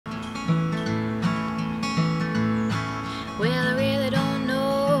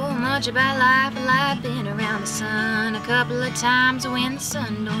much about life, but I've been around the sun a couple of times when the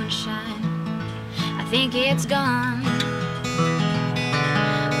sun don't shine. I think it's gone.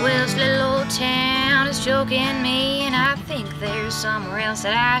 Well, this little old town is choking me, and I think there's somewhere else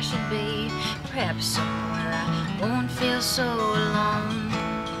that I should be. Perhaps somewhere I won't feel so alone.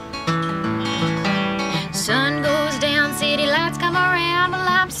 Sun goes down, city lights come around, while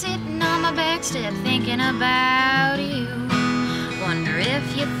I'm sitting on my back step thinking about you. Wonder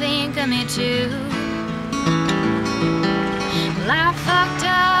if you think of me too. Well, I fucked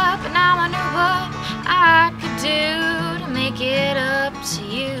up, and I wonder what I could do to make it up to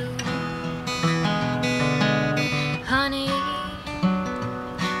you. Honey,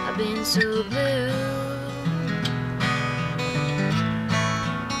 I've been so blue.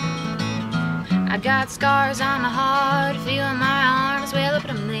 I got scars on my heart, a few in my arms. Well, I put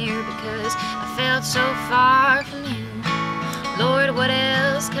them there because I felt so far from you. Lord, what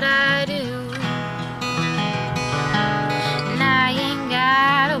else could I do? And I ain't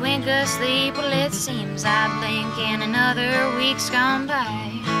got a wink of sleep. Well, it seems I blink and another week's gone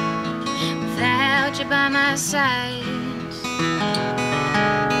by without you by my side.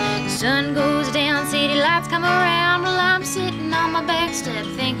 Sun goes down, city lights come around, while I'm sitting on my back step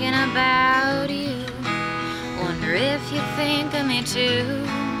thinking about you. Wonder if you think of me too.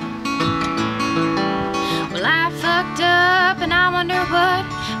 Well, I fucked up, and I wonder what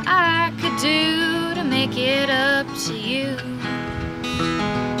I could do to make it up to you.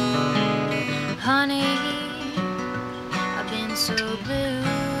 Honey, I've been so blue.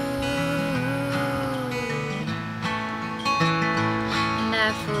 And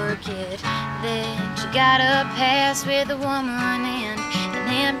I forget that you got a past with a woman and an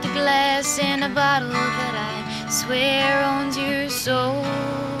empty glass and a bottle that I swear owns your soul.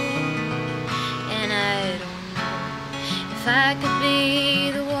 And I don't know if I could be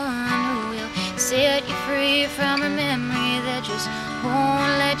the one who will set you free from a memory that just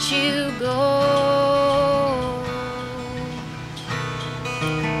won't let you go.